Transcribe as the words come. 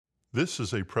This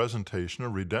is a presentation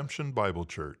of Redemption Bible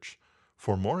Church.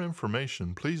 For more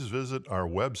information, please visit our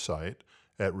website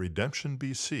at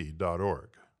redemptionbc.org.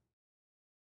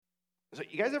 So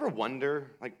you guys ever wonder,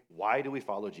 why do we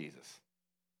follow Jesus?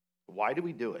 Why do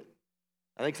we do it?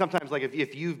 I think sometimes,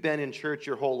 if you've been in church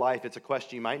your whole life, it's a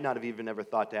question you might not have even ever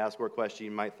thought to ask, or a question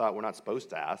you might thought we're not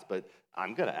supposed to ask, but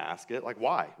I'm going to ask it.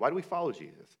 Why? Why do we follow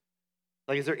Jesus?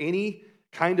 Is there any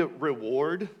kind of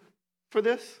reward for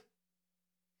this?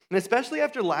 And especially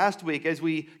after last week, as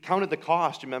we counted the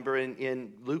cost, remember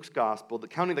in Luke's gospel,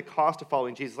 counting the cost of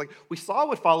following Jesus, we saw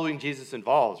what following Jesus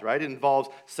involves, right? It involves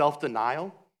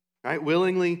self-denial, right?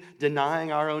 Willingly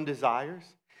denying our own desires.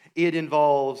 It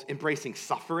involves embracing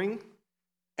suffering,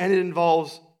 and it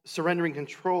involves surrendering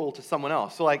control to someone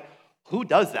else. So, who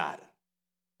does that?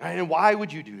 Right? And why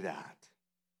would you do that?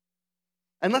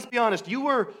 And let's be honest, you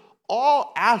were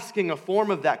all asking a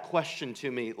form of that question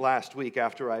to me last week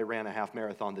after I ran a half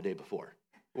marathon the day before,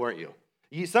 weren't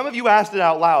you? Some of you asked it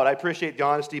out loud. I appreciate the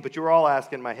honesty, but you were all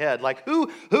asking in my head,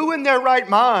 who in their right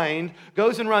mind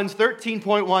goes and runs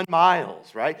 13.1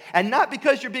 miles, right? And not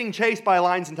because you're being chased by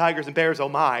lions and tigers and bears, oh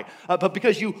my, but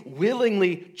because you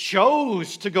willingly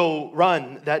chose to go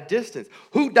run that distance.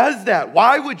 Who does that?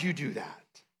 Why would you do that?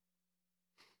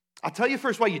 I'll tell you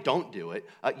first why you don't do it.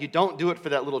 You don't do it for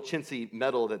that little chintzy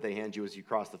medal that they hand you as you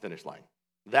cross the finish line.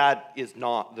 That is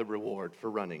not the reward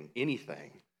for running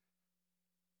anything.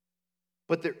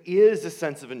 But there is a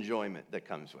sense of enjoyment that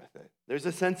comes with it. There's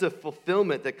a sense of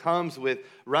fulfillment that comes with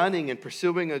running and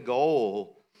pursuing a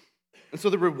goal. And so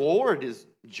the reward is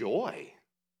joy.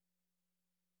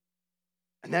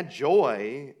 And that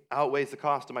joy outweighs the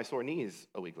cost of my sore knees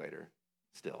a week later,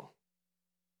 still.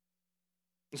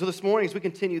 And so this morning, as we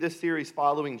continue this series,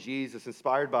 Following Jesus,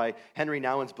 inspired by Henry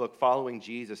Nouwen's book, Following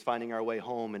Jesus, Finding Our Way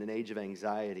Home in an Age of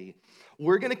Anxiety,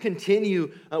 we're going to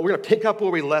continue, we're going to pick up where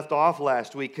we left off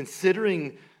last week,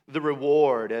 considering the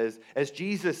reward, as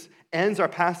Jesus ends our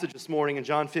passage this morning in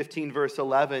John 15, verse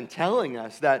 11, telling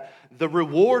us that the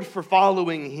reward for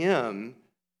following him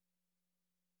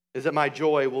is that my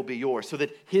joy will be yours, so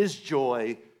that his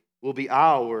joy will be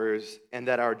ours, and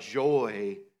that our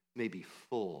joy may be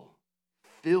full.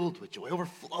 Filled with joy,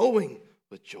 overflowing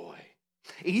with joy.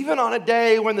 Even on a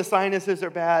day when the sinuses are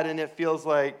bad and it feels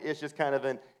like it's just kind of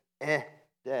an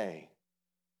day,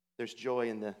 there's joy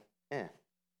in the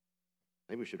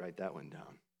Maybe we should write that one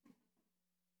down.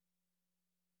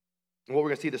 And what we're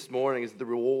going to see this morning is the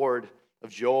reward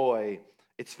of joy.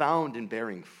 It's found in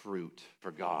bearing fruit for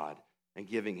God and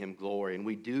giving him glory. And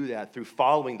we do that through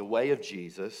following the way of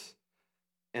Jesus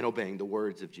and obeying the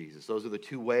words of Jesus. Those are the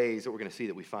two ways that we're going to see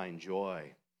that we find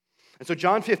joy. And so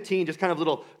John 15, just kind of a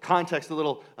little context, a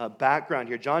little background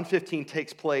here. John 15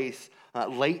 takes place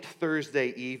late Thursday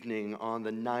evening on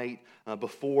the night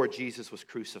before Jesus was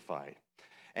crucified.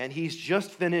 And he's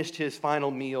just finished his final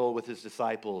meal with his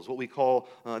disciples, what we call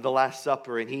the Last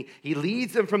Supper. And he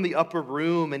leads them from the upper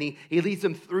room, and he leads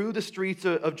them through the streets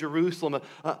of Jerusalem,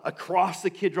 across the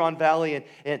Kidron Valley,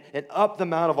 and up the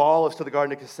Mount of Olives to the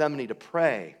Garden of Gethsemane to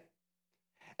pray.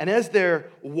 And as they're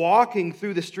walking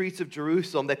through the streets of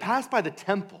Jerusalem, they pass by the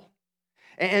temple.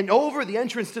 And over the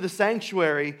entrance to the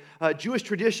sanctuary, Jewish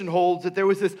tradition holds that there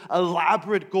was this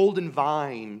elaborate golden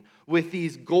vine with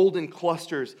these golden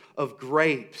clusters of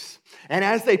grapes. And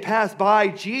as they pass by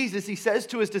Jesus, he says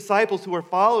to his disciples who are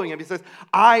following him, he says,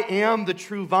 I am the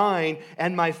true vine,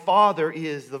 and my Father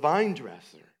is the vine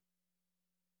dresser.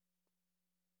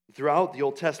 Throughout the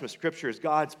Old Testament scriptures,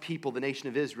 God's people, the nation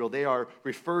of Israel, they are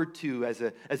referred to as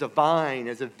a vine,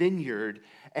 as a vineyard,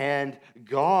 and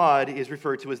God is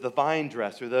referred to as the vine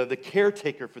dresser, the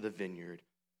caretaker for the vineyard.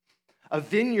 A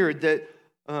vineyard that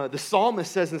the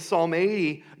psalmist says in Psalm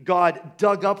 80, God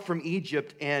dug up from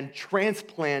Egypt and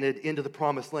transplanted into the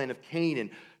promised land of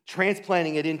Canaan,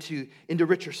 transplanting it into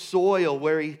richer soil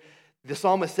where the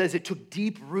psalmist says it took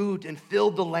deep root and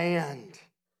filled the land.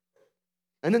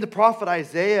 And then the prophet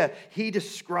Isaiah, he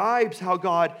describes how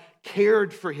God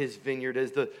cared for his vineyard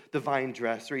as the vine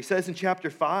dresser. He says in chapter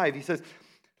 5, he says,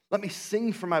 let me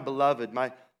sing for my beloved,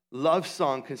 my love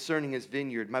song concerning his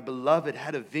vineyard. My beloved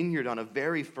had a vineyard on a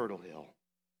very fertile hill.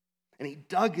 And he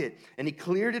dug it, and he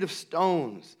cleared it of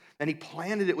stones, and he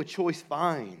planted it with choice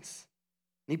vines.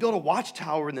 And he built a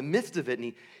watchtower in the midst of it, and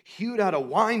he hewed out a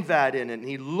wine vat in it, and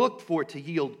he looked for it to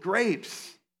yield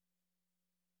grapes.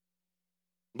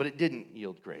 But it didn't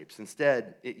yield grapes.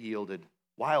 Instead, it yielded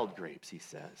wild grapes, he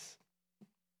says.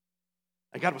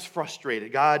 And God was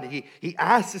frustrated. God, he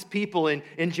asked his people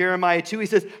in Jeremiah 2, he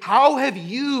says, how have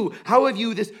you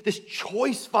this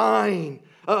choice vine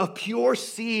of pure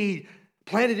seed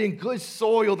planted in good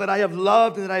soil that I have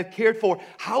loved and that I have cared for.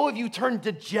 How have you turned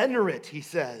degenerate, he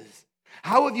says?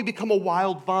 How have you become a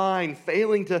wild vine,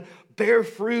 failing to bear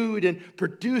fruit and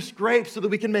produce grapes so that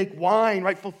we can make wine,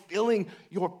 right? Fulfilling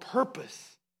your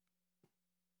purpose.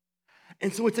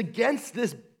 And so it's against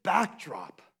this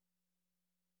backdrop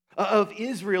of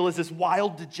Israel as this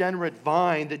wild, degenerate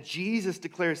vine that Jesus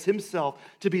declares himself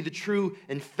to be the true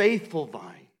and faithful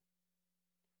vine,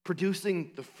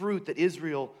 producing the fruit that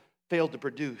Israel failed to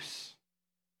produce,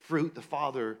 fruit the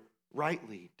Father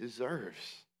rightly deserves.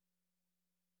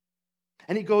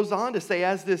 And he goes on to say,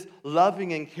 as this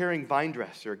loving and caring vine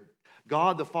dresser,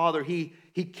 God the Father, he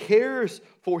cares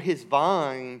for his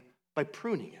vine by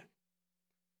pruning it.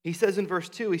 He says in verse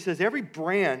 2, he says, every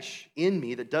branch in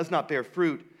me that does not bear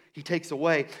fruit, he takes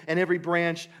away. And every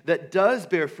branch that does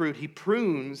bear fruit, he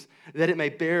prunes that it may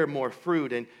bear more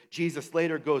fruit. And Jesus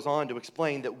later goes on to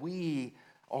explain that we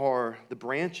are the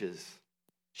branches.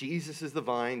 Jesus is the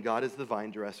vine, God is the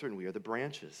vine dresser, and we are the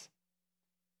branches.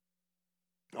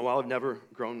 While I've never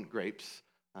grown grapes,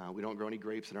 we don't grow any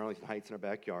grapes in Arlington Heights in our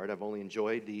backyard. I've only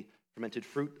enjoyed the fermented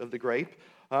fruit of the grape.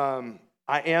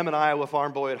 I am an Iowa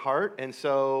farm boy at heart, and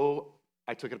so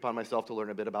I took it upon myself to learn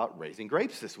a bit about raising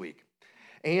grapes this week.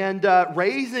 And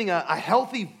raising a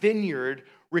healthy vineyard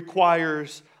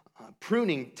requires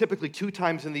pruning typically 2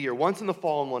 times in the year, once in the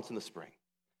fall and once in the spring.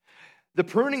 The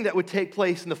pruning that would take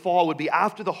place in the fall would be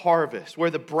after the harvest, where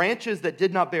the branches that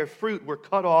did not bear fruit were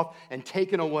cut off and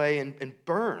taken away and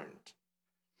burned.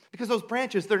 Because those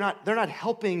branches, they're not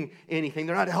helping anything.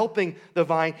 They're not helping the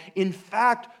vine. In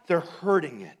fact, they're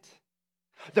hurting it.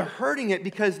 They're hurting it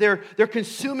because they're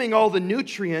consuming all the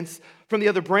nutrients from the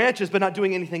other branches, but not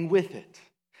doing anything with it.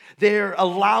 They're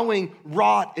allowing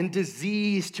rot and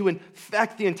disease to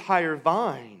infect the entire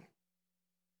vine.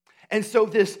 And so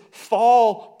this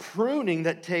fall pruning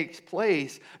that takes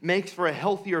place makes for a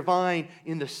healthier vine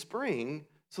in the spring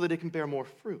so that it can bear more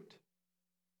fruit.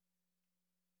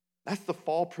 That's the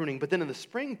fall pruning. But then in the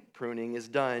spring pruning is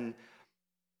done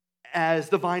as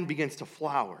the vine begins to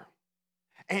flower.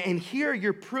 And here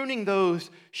you're pruning those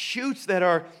shoots that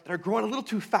are growing a little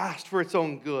too fast for its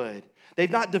own good.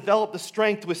 They've not developed the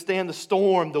strength to withstand the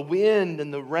storm, the wind,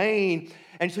 and the rain.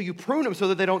 And so you prune them so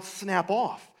that they don't snap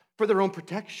off for their own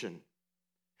protection.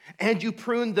 And you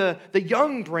prune the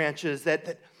young branches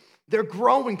that they're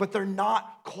growing, but they're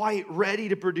not quite ready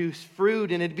to produce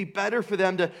fruit. And it'd be better for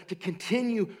them to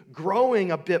continue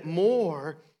growing a bit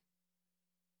more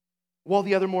while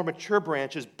the other more mature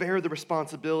branches bear the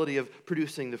responsibility of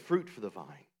producing the fruit for the vine.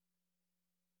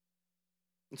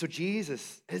 And so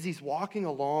Jesus, as he's walking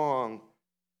along,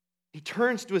 he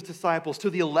turns to his disciples, to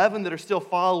the 11 that are still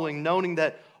following, knowing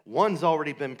that one's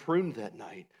already been pruned that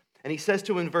night. And he says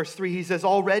to him in verse 3, he says,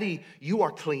 already you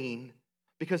are clean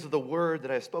because of the word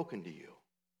that I have spoken to you.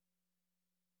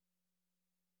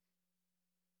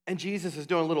 And Jesus is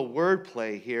doing a little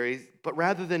wordplay here, but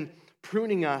rather than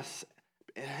pruning us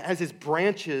as his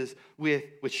branches with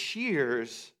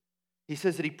shears, he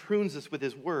says that he prunes us with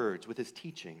his words, with his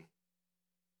teaching.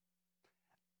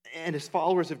 And as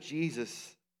followers of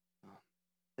Jesus,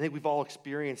 I think we've all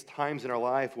experienced times in our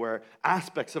life where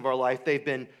aspects of our life, they've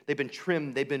been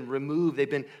trimmed, they've been removed, they've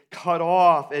been cut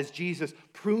off as Jesus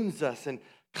prunes us and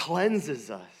cleanses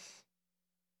us.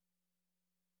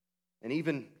 And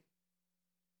even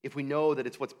if we know that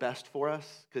it's what's best for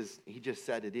us, because he just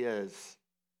said it is,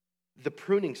 the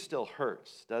pruning still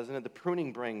hurts, doesn't it? The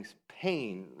pruning brings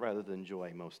pain rather than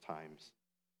joy most times.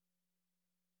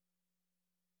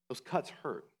 Those cuts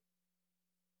hurt.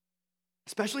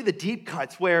 Especially the deep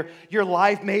cuts where your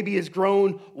life maybe has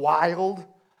grown wild.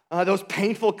 Those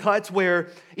painful cuts where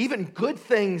even good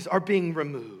things are being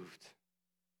removed.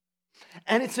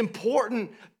 And it's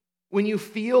important when you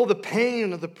feel the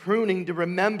pain of the pruning to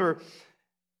remember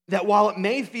that while it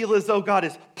may feel as though God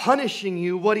is punishing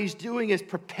you, what he's doing is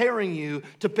preparing you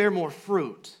to bear more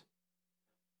fruit.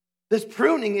 This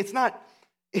pruning, it's not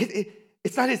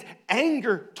his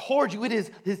anger towards you, it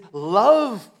is his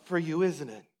love for you, isn't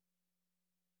it?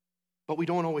 But we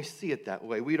don't always see it that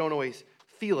way. We don't always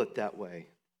feel it that way.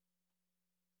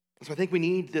 So I think we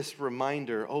need this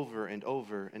reminder over and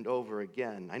over and over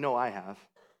again. I know I have.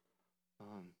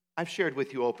 I've shared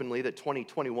with you openly that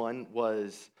 2021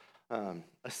 was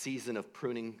a season of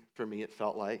pruning for me, it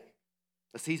felt like.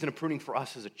 A season of pruning for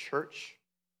us as a church.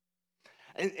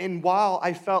 And while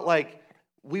I felt like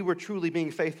we were truly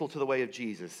being faithful to the way of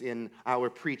Jesus in our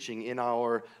preaching, in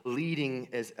our leading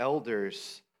as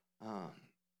elders,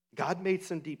 God made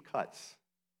some deep cuts.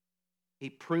 He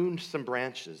pruned some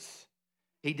branches.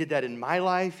 He did that in my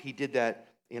life. He did that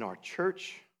in our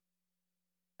church.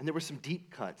 And there were some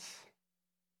deep cuts.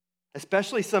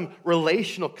 especially some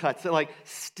relational cuts that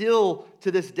still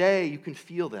to this day you can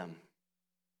feel them.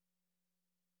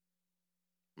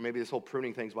 Maybe this whole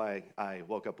pruning thing's why I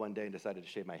woke up one day and decided to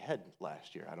shave my head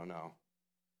last year. I don't know.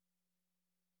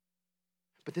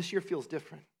 But this year feels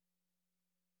different.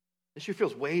 This year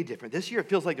feels way different. This year it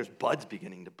feels like there's buds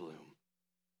beginning to bloom.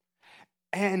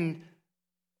 And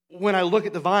when I look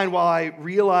at the vine, while I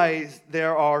realize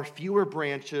there are fewer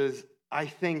branches, I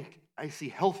think I see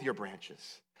healthier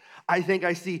branches. I think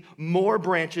I see more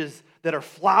branches that are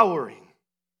flowering.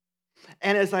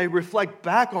 And as I reflect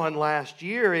back on last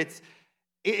year,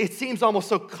 it seems almost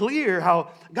so clear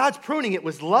how God's pruning it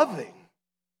was loving.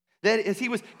 That as he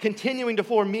was continuing to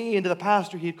form me into the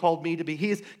pastor he had called me to be,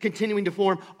 he is continuing to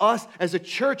form us as a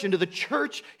church into the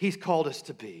church he's called us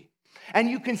to be. And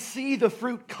you can see the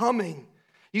fruit coming.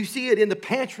 You see it in the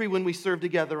pantry when we serve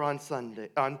together on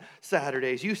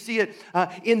Saturdays. You see it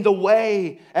in the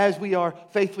way as we are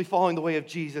faithfully following the way of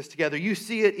Jesus together. You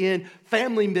see it in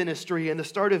family ministry and the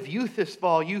start of youth this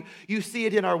fall. You see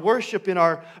it in our worship, in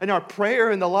our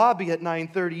prayer in the lobby at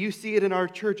 9:30. You see it in our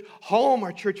church home,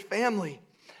 our church family.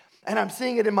 And I'm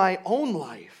seeing it in my own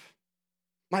life,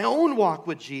 my own walk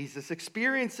with Jesus,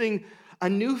 experiencing a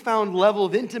newfound level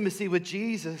of intimacy with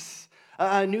Jesus,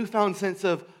 a newfound sense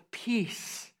of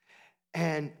peace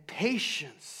and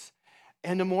patience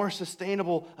and a more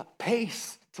sustainable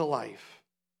pace to life.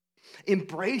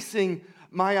 Embracing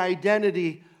my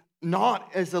identity not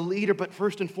as a leader, but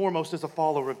first and foremost as a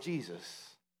follower of Jesus.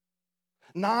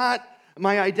 Not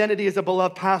my identity as a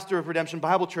beloved pastor of Redemption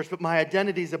Bible Church, but my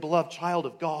identity as a beloved child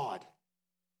of God.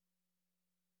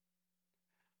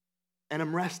 And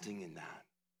I'm resting in that.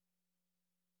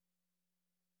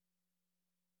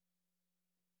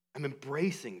 I'm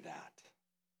embracing that.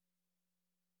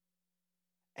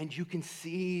 And you can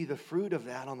see the fruit of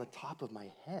that on the top of my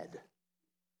head.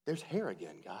 There's hair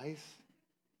again, guys.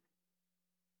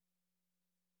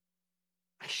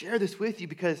 I share this with you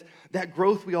because that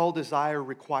growth we all desire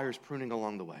requires pruning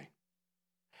along the way.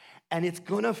 And it's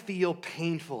going to feel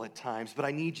painful at times, but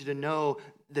I need you to know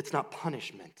that's not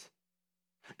punishment.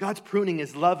 God's pruning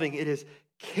is loving. It is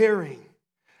caring.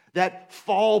 That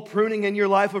fall pruning in your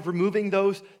life of removing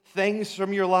those things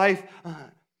from your life,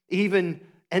 even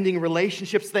ending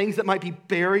relationships, things that might be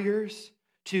barriers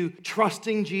to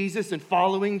trusting Jesus and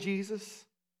following Jesus.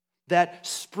 That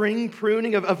spring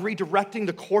pruning of redirecting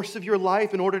the course of your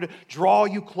life in order to draw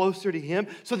you closer to Him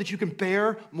so that you can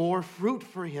bear more fruit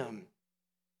for Him.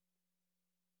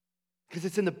 Because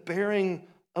it's in the bearing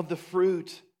of the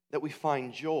fruit that we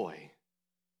find joy.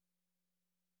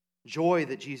 Joy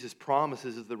that Jesus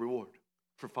promises is the reward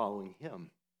for following Him.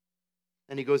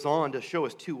 And He goes on to show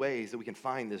us two ways that we can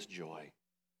find this joy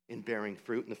in bearing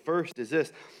fruit. And the first is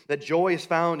this, that joy is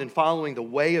found in following the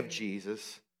way of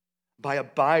Jesus by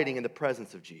abiding in the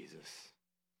presence of Jesus.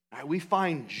 Right, we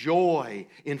find joy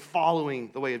in following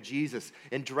the way of Jesus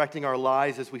and directing our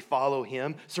lives as we follow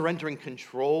Him, surrendering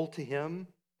control to Him.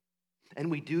 And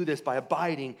we do this by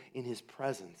abiding in His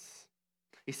presence.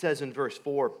 He says in verse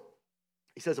 4,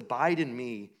 he says, "Abide in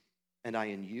me and I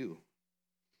in you.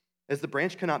 As the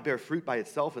branch cannot bear fruit by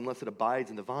itself unless it abides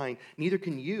in the vine, neither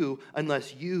can you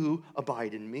unless you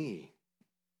abide in me."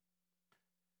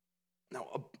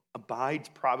 Now, abide's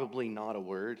probably not a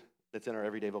word that's in our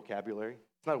everyday vocabulary.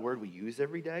 It's not a word we use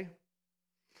every day.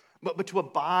 But to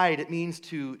abide, it means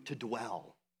to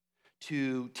dwell,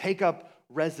 to take up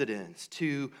residence,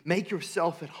 to make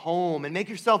yourself at home, and make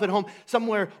yourself at home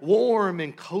somewhere warm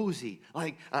and cozy,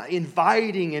 like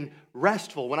inviting and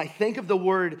restful. When I think of the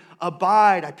word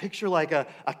abide, I picture like a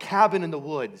cabin in the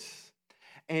woods.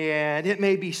 And it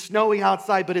may be snowy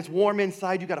outside, but it's warm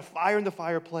inside. You got a fire in the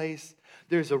fireplace.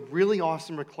 There's a really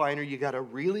awesome recliner. You got a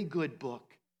really good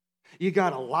book. You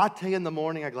got a latte in the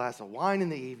morning, a glass of wine in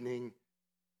the evening.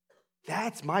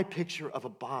 That's my picture of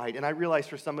abide. And I realize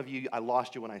for some of you, I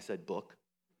lost you when I said book.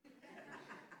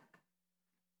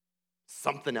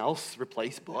 Something else,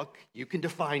 replace book. You can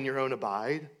define your own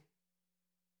abide.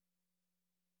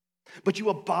 But you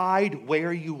abide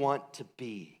where you want to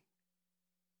be.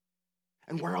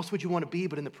 And where else would you want to be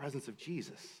but in the presence of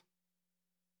Jesus?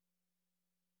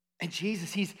 And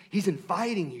Jesus, he's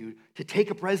inviting you to take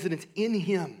up residence in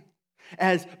Him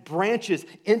as branches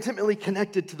intimately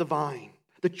connected to the vine,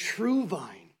 the true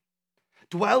vine,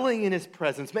 dwelling in His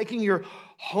presence, making your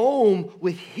home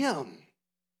with Him.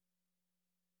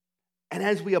 And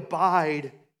as we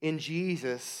abide in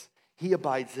Jesus, He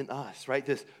abides in us, right?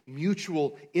 This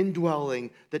mutual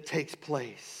indwelling that takes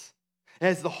place.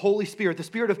 As the Holy Spirit, the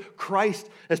Spirit of Christ,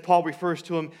 as Paul refers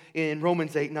to Him in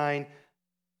Romans 8:9,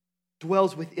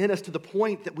 dwells within us to the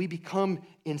point that we become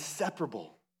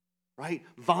inseparable, right?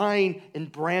 Vine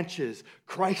and branches.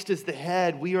 Christ is the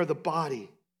head. We are the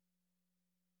body.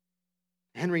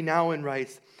 Henry Nouwen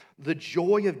writes, the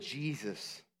joy of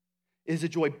Jesus is a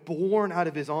joy born out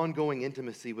of his ongoing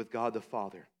intimacy with God the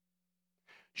Father.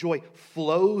 Joy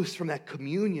flows from that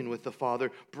communion with the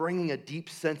Father, bringing a deep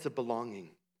sense of belonging.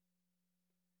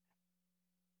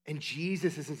 And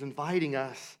Jesus is inviting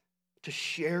us to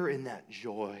share in that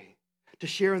joy, to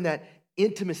share in that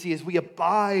intimacy as we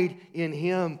abide in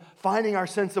him, finding our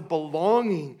sense of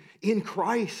belonging in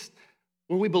Christ,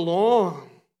 where we belong,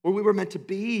 where we were meant to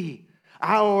be.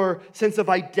 Our sense of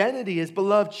identity as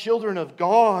beloved children of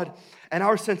God, and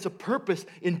our sense of purpose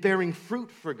in bearing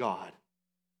fruit for God.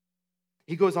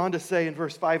 He goes on to say in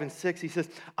verse 5 and 6, he says,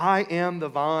 I am the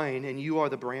vine and you are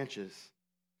the branches.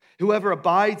 Whoever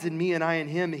abides in me and I in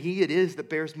him, he it is that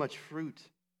bears much fruit.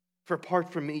 For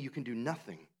apart from me, you can do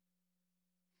nothing.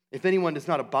 If anyone does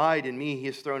not abide in me, he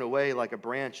is thrown away like a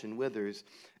branch and withers,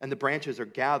 and the branches are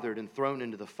gathered and thrown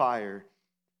into the fire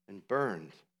and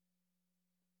burned.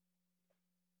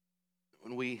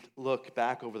 When we look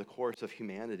back over the course of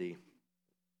humanity,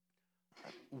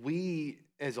 we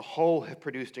as a whole have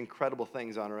produced incredible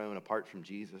things on our own apart from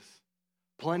Jesus.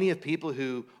 Plenty of people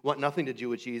who want nothing to do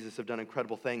with Jesus have done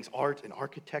incredible things, art and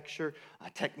architecture,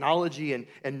 technology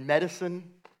and medicine.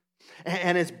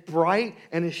 And as bright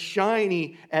and as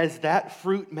shiny as that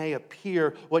fruit may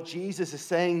appear, what Jesus is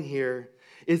saying here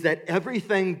is that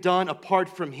everything done apart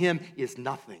from him is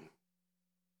nothing.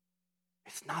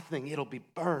 It's nothing. It'll be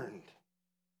burned.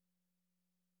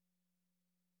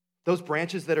 Those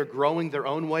branches that are growing their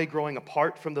own way, growing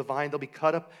apart from the vine, they'll be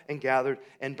cut up and gathered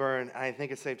and burned. And I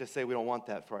think it's safe to say we don't want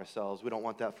that for ourselves. We don't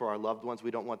want that for our loved ones. We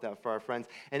don't want that for our friends.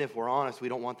 And if we're honest, we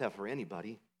don't want that for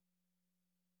anybody.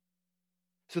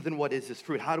 So then what is this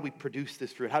fruit? How do we produce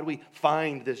this fruit? How do we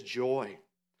find this joy?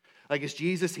 Like, is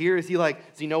Jesus here? Does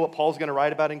he know what Paul's going to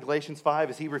write about in Galatians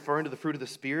 5? Is he referring to the fruit of the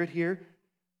Spirit here?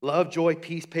 Love, joy,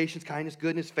 peace, patience, kindness,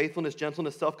 goodness, faithfulness,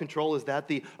 gentleness, self-control. Is that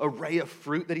the array of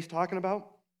fruit that he's talking about?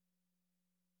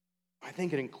 I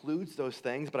think it includes those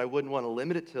things, but I wouldn't want to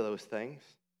limit it to those things.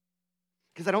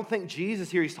 Because I don't think Jesus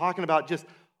here, he's talking about just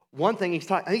one thing. I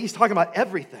think he's talking about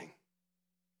everything.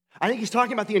 I think he's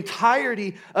talking about the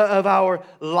entirety of our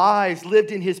lives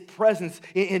lived in his presence,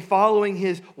 in following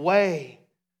his way.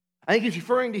 I think he's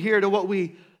referring to here to what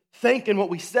we think and what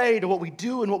we say, to what we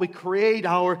do and what we create,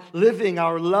 our living,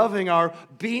 our loving, our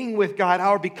being with God,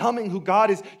 our becoming who God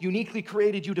has uniquely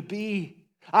created you to be,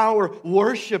 our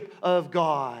worship of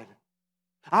God.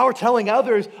 Our telling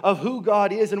others of who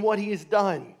God is and what he has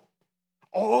done.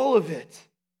 All of it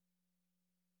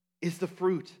is the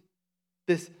fruit.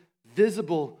 This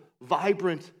visible,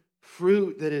 vibrant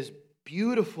fruit that is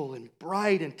beautiful and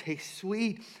bright and tastes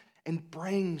sweet and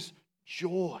brings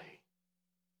joy.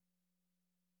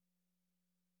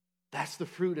 That's the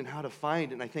fruit and how to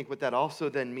find it. And I think what that also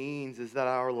then means is that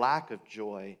our lack of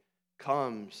joy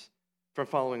comes from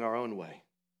following our own way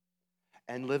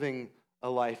and living a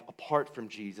life apart from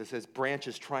Jesus, as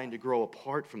branches trying to grow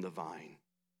apart from the vine,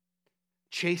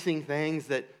 chasing things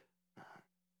that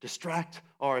distract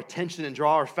our attention and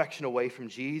draw our affection away from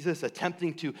Jesus,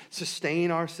 attempting to sustain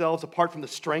ourselves apart from the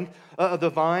strength of the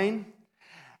vine.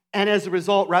 And as a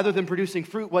result, rather than producing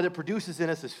fruit, what it produces in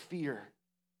us is fear.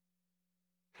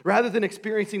 Rather than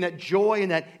experiencing that joy and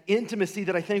that intimacy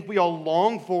that I think we all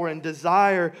long for and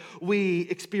desire, we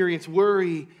experience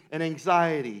worry and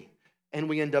anxiety. And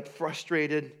we end up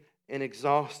frustrated and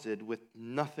exhausted with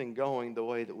nothing going the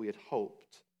way that we had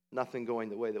hoped, nothing going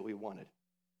the way that we wanted.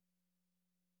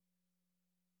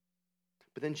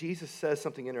 But then Jesus says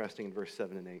something interesting in verse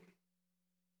 7 and 8. He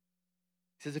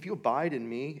says, if you abide in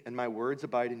me and my words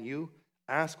abide in you,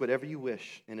 ask whatever you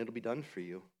wish and it'll be done for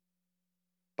you.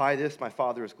 By this my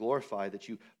Father is glorified, that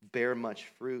you bear much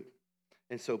fruit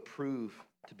and so prove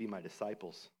to be my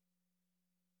disciples.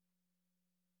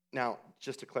 Now,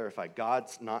 just to clarify,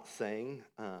 God's not saying,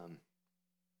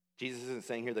 Jesus isn't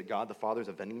saying here that God the Father is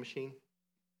a vending machine.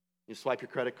 You swipe your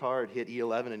credit card, hit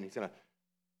E11, and he's going to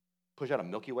push out a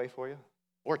Milky Way for you.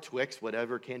 Or Twix,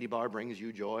 whatever candy bar brings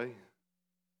you joy.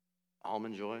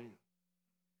 Almond Joy.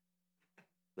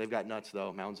 They've got nuts,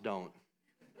 though. Mounds don't.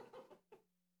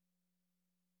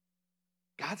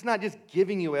 God's not just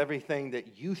giving you everything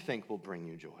that you think will bring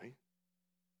you joy.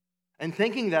 And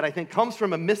thinking that, I think, comes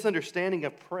from a misunderstanding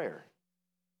of prayer.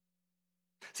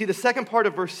 See, the second part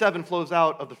of verse 7 flows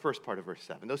out of the first part of verse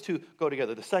 7. Those two go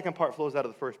together. The second part flows out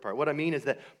of the first part. What I mean is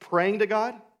that praying to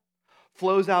God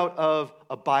flows out of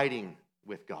abiding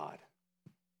with God.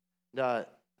 I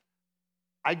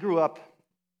grew up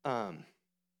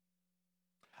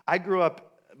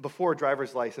before a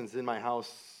driver's license in my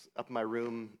house, up in my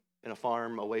room, in a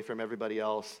farm away from everybody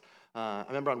else. I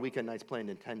remember on weekend nights playing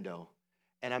Nintendo.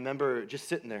 And I remember just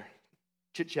sitting there,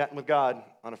 chit-chatting with God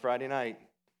on a Friday night,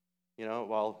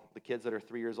 while the kids that are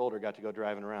 3 years older got to go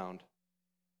driving around.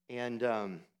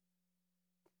 And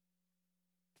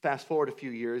fast forward a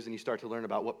few years and you start to learn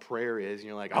about what prayer is. And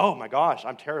you're like, oh my gosh,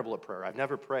 I'm terrible at prayer. I've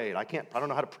never prayed. I don't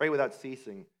know how to pray without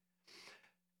ceasing.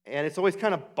 And it's always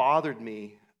kind of bothered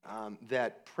me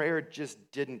that prayer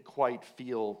just didn't quite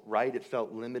feel right. It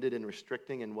felt limited and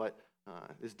restricting in what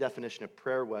his definition of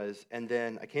prayer was. And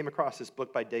then I came across this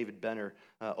book by David Benner,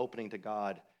 Opening to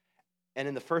God. And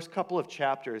in the first couple of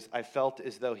chapters, I felt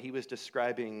as though he was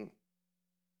describing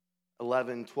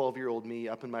 11, 12-year-old me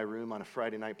up in my room on a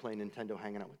Friday night playing Nintendo,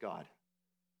 hanging out with God.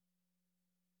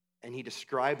 And he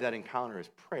described that encounter as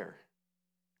prayer.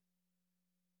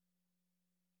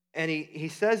 And he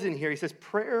says in here, he says,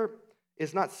 prayer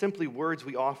is not simply words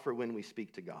we offer when we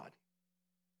speak to God.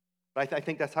 But I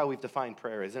think that's how we've defined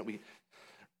prayer, isn't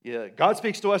it? God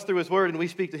speaks to us through his word, and we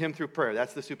speak to him through prayer.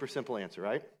 That's the super simple answer,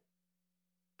 right?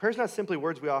 Prayer is not simply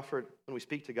words we offer when we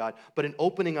speak to God, but an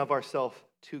opening of ourselves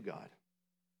to God.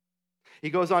 He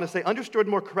goes on to say, understood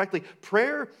more correctly,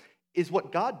 prayer is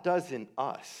what God does in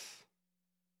us.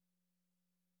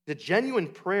 The genuine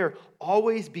prayer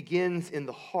always begins in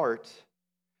the heart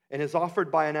and is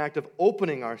offered by an act of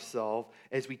opening ourselves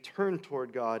as we turn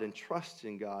toward God and trust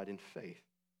in God in faith.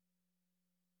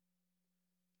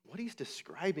 What he's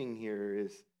describing here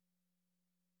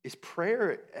is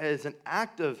prayer as an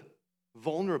act of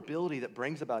vulnerability that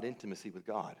brings about intimacy with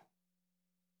God.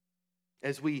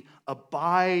 As we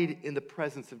abide in the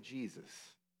presence of Jesus.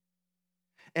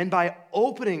 And by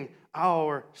opening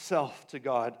ourselves to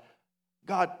God,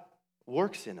 God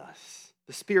works in us.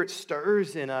 The Spirit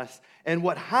stirs in us. And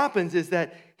what happens is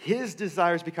that his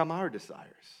desires become our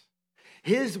desires.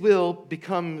 His will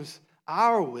becomes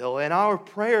our will, and our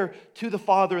prayer to the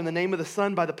Father in the name of the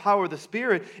Son by the power of the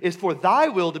Spirit is for thy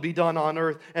will to be done on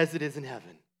earth as it is in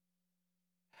heaven.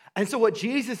 And so what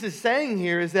Jesus is saying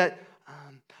here is that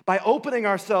by opening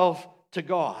ourselves to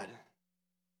God,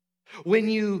 when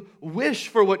you wish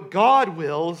for what God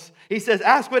wills, he says,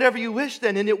 ask whatever you wish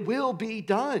then, and it will be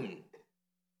done.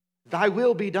 Thy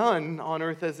will be done on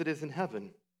earth as it is in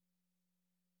heaven.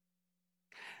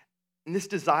 And this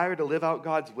desire to live out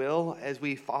God's will as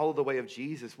we follow the way of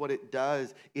Jesus, what it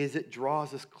does is it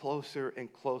draws us closer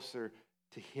and closer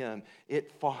to him.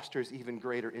 It fosters even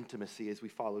greater intimacy as we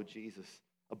follow Jesus,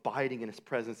 abiding in his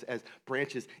presence as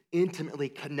branches intimately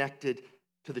connected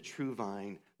to the true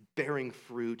vine, bearing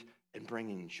fruit and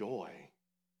bringing joy.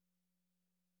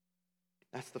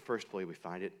 That's the first way we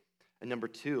find it. And number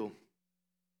two,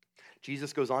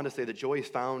 Jesus goes on to say that joy is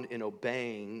found in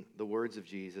obeying the words of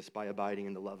Jesus by abiding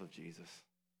in the love of Jesus.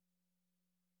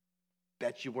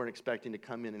 Bet you weren't expecting to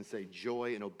come in and say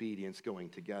joy and obedience going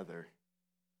together.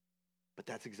 But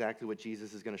that's exactly what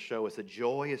Jesus is going to show us, that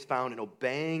joy is found in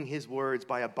obeying his words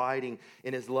by abiding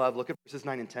in his love. Look at verses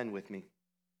 9 and 10 with me.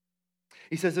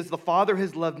 He says, as the Father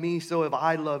has loved me, so have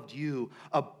I loved you.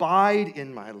 Abide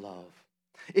in my love.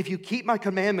 If you keep my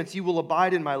commandments, you will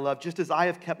abide in my love, just as I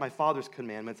have kept my Father's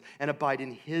commandments and abide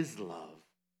in his love.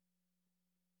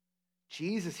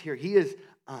 Jesus here, he is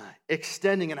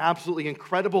extending an absolutely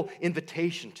incredible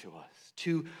invitation to us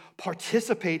to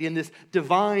participate in this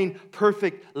divine,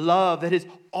 perfect love that has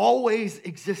always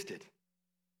existed.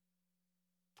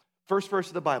 First verse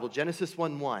of the Bible, Genesis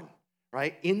 1:1,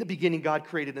 right? In the beginning, God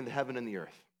created the heaven and the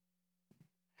earth.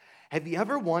 Have you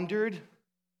ever wondered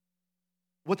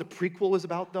what the prequel was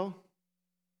about, though?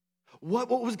 What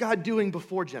was God doing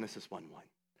before Genesis 1:1?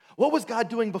 What was God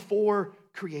doing before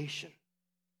creation?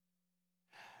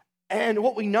 And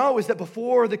what we know is that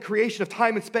before the creation of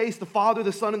time and space, the Father,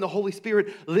 the Son, and the Holy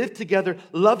Spirit lived together,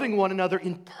 loving one another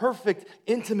in perfect,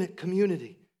 intimate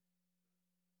community.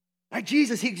 Right?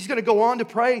 Jesus, he's going to go on to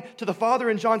pray to the Father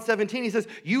in John 17. He says,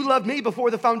 you loved me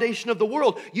before the foundation of the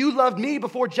world. You loved me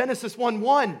before Genesis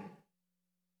 1:1.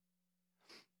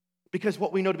 Because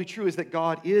what we know to be true is that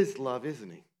God is love,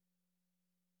 isn't he?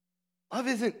 Love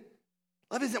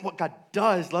isn't what God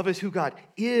does. Love is who God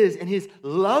is. And his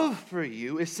love for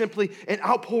you is simply an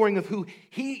outpouring of who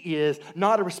he is,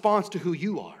 not a response to who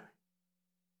you are.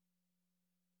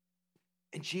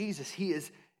 And Jesus, he is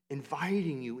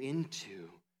inviting you into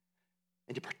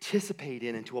and to participate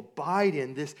in and to abide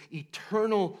in this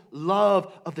eternal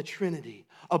love of the Trinity.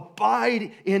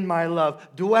 Abide in my love.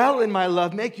 Dwell in my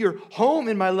love. Make your home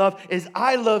in my love as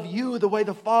I love you the way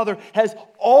the Father has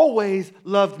always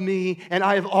loved me and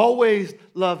I have always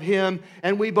loved him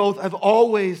and we both have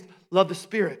always loved the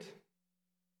Spirit.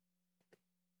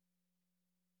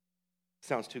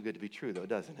 Sounds too good to be true though,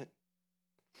 doesn't it?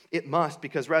 It must,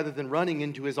 because rather than running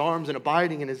into his arms and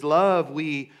abiding in his love,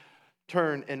 we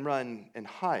turn and run and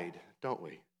hide, don't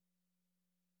we?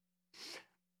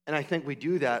 And I think we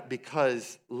do that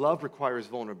because love requires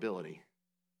vulnerability.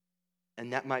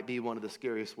 And that might be one of the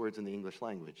scariest words in the English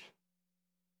language.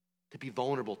 To be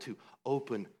vulnerable, to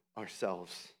open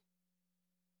ourselves.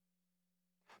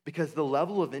 Because the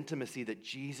level of intimacy that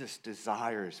Jesus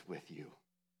desires with you,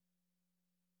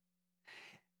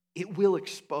 it will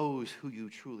expose who you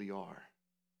truly are.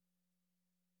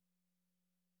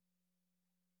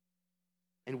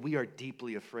 And we are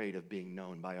deeply afraid of being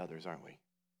known by others, aren't we?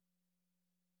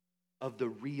 Of the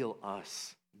real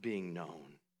us being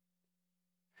known.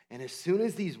 And as soon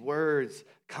as these words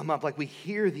come up, like we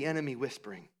hear the enemy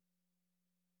whispering,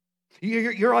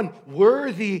 you're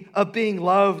unworthy of being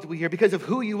loved, we hear, because of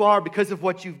who you are, because of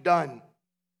what you've done.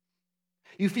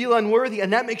 You feel unworthy,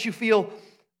 and that makes you feel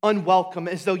unwelcome,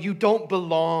 as though you don't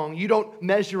belong, you don't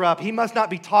measure up. He must not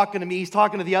be talking to me, he's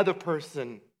talking to the other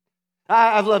person.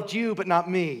 I've loved you, but not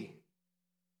me.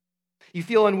 You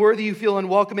feel unworthy, you feel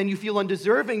unwelcome, and you feel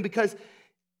undeserving because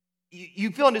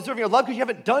you feel undeserving of love because you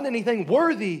haven't done anything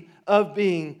worthy of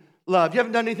being loved. You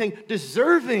haven't done anything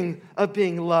deserving of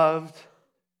being loved.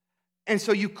 And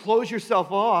so you close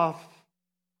yourself off,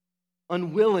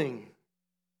 unwilling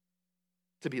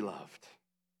to be loved.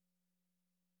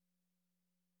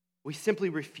 We simply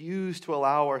refuse to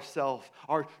allow ourselves,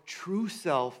 our true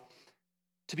self,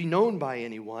 to be known by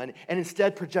anyone, and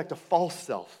instead project a false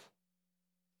self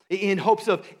in hopes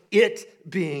of it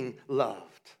being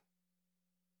loved.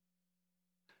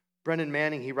 Brennan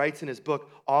Manning, he writes in his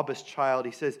book, Abba's Child,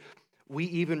 he says, we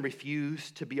even refuse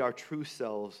to be our true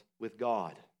selves with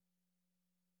God.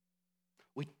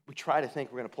 We try to think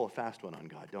we're going to pull a fast one on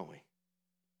God, don't we?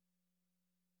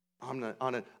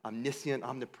 Omniscient,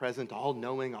 omnipresent,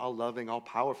 all-knowing, all-loving,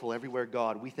 all-powerful, everywhere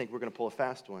God. We think we're going to pull a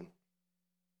fast one.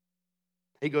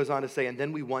 He goes on to say, and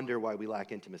then we wonder why we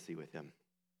lack intimacy with him.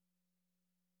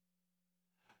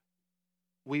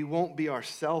 We won't be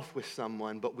ourselves with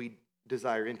someone, but we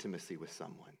desire intimacy with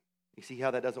someone. You see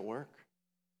how that doesn't work?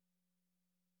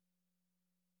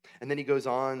 And then he goes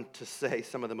on to say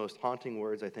some of the most haunting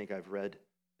words I think I've read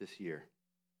this year.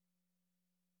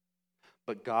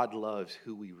 But God loves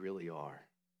who we really are,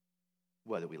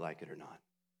 whether we like it or not.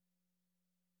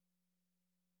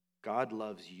 God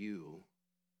loves you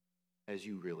as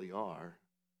you really are,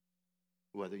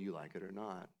 whether you like it or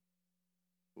not,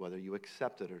 whether you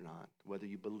accept it or not, whether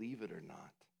you believe it or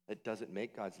not. It doesn't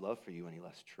make God's love for you any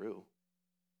less true.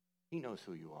 He knows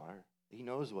who you are. He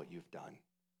knows what you've done.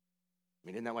 I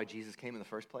mean, isn't that why Jesus came in the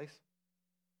first place?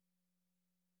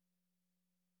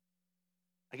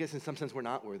 I guess in some sense we're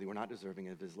not worthy. We're not deserving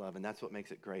of his love, and that's what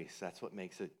makes it grace. That's what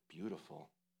makes it beautiful.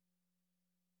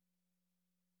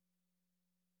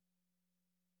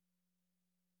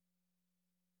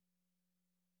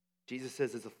 Jesus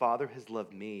says, as the Father has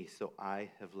loved me, so I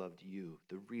have loved you,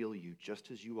 the real you, just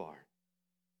as you are.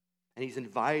 And he's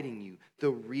inviting you,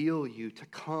 the real you, to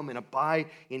come and abide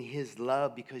in his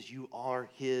love because you are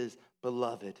his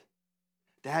beloved.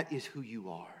 That is who you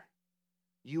are.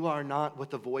 You are not what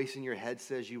the voice in your head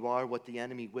says you are, what the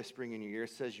enemy whispering in your ear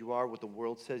says you are, what the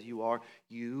world says you are.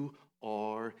 You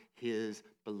are his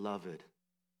beloved.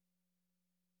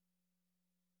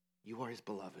 You are his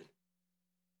beloved.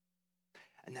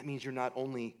 And that means you're not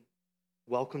only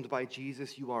welcomed by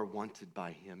Jesus, you are wanted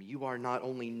by him. You are not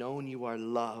only known, you are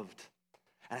loved.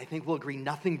 And I think we'll agree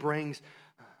nothing brings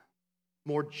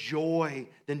more joy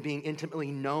than being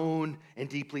intimately known and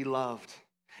deeply loved.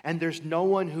 And there's no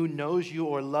one who knows you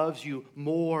or loves you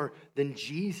more than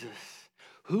Jesus.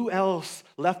 Who else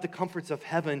left the comforts of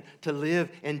heaven to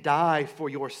live and die for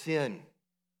your sin?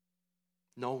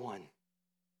 No one.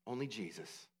 Only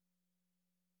Jesus.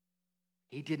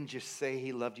 He didn't just say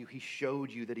he loved you. He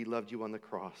showed you that he loved you on the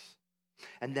cross.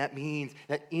 And that means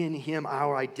that in him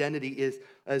our identity is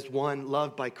as one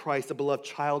loved by Christ, a beloved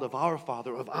child of our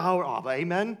Father, of our Abba.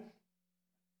 Amen?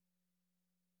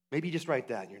 Maybe just write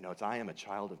that in your notes. I am a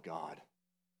child of God.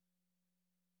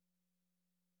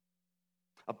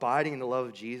 Abiding in the love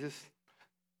of Jesus,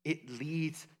 it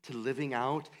leads to living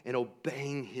out and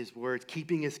obeying his words,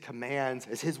 keeping his commands.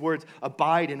 As his words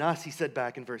abide in us, he said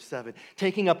back in verse 7,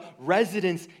 taking up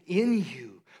residence in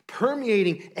you,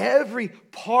 permeating every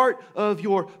part of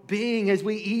your being as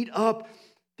we eat up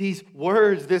these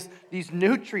words, these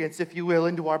nutrients, if you will,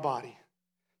 into our body.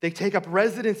 They take up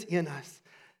residence in us,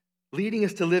 leading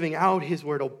us to living out his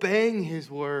word, obeying his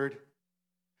word,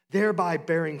 thereby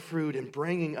bearing fruit and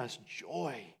bringing us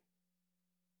joy.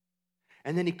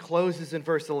 And then he closes in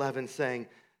verse 11 saying,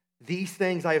 These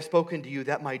things I have spoken to you,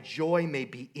 that my joy may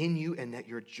be in you and that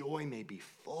your joy may be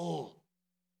full.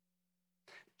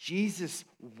 Jesus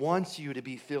wants you to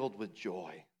be filled with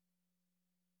joy.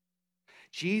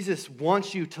 Jesus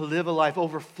wants you to live a life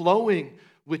overflowing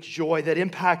with joy that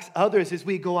impacts others as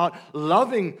we go out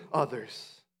loving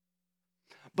others.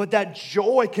 But that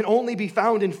joy can only be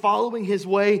found in following his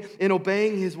way, in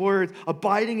obeying his words,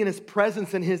 abiding in his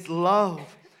presence and his love.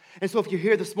 And so if you're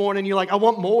here this morning, you're like, I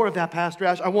want more of that, Pastor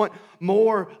Ash. I want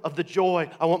more of the joy.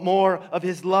 I want more of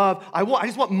his love. I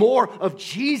just want more of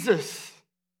Jesus.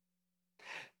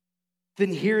 Then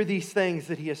hear these things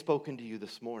that he has spoken to you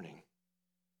this morning.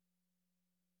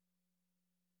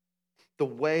 The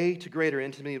way to greater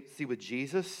intimacy with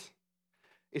Jesus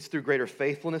is through greater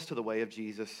faithfulness to the way of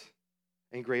Jesus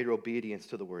and greater obedience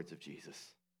to the words of Jesus.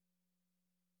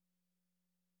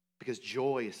 Because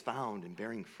joy is found in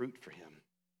bearing fruit for him.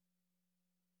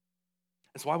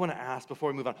 And so I want to ask, before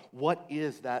we move on, what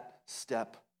is that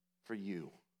step for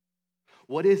you?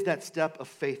 What is that step of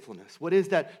faithfulness? What is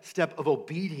that step of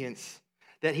obedience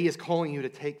that he is calling you to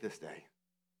take this day?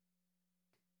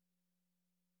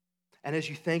 And as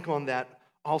you think on that,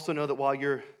 also know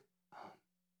that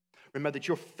remember that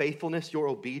your faithfulness, your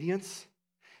obedience,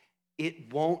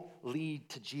 it won't lead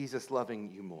to Jesus loving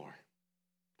you more.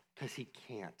 Because he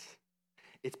can't.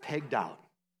 It's pegged out.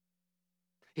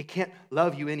 He can't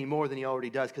love you any more than he already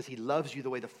does because he loves you the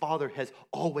way the Father has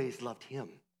always loved him.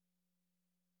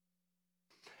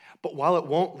 But while it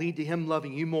won't lead to him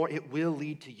loving you more, it will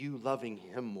lead to you loving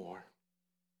him more.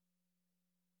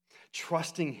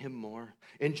 Trusting him more,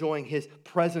 enjoying his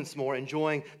presence more,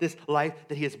 enjoying this life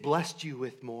that he has blessed you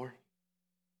with more.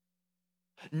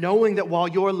 Knowing that while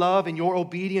your love and your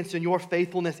obedience and your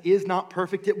faithfulness is not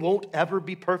perfect, it won't ever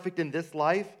be perfect in this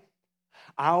life.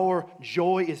 Our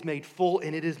joy is made full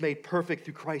and it is made perfect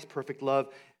through Christ's perfect love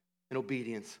and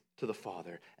obedience to the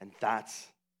Father. And that's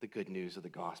the good news of the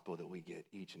gospel that we get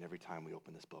each and every time we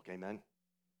open this book. Amen?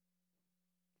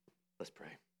 Let's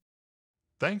pray.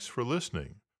 Thanks for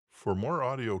listening. For more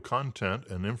audio content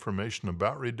and information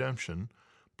about redemption,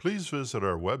 please visit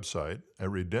our website at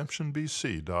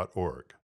redemptionbc.org.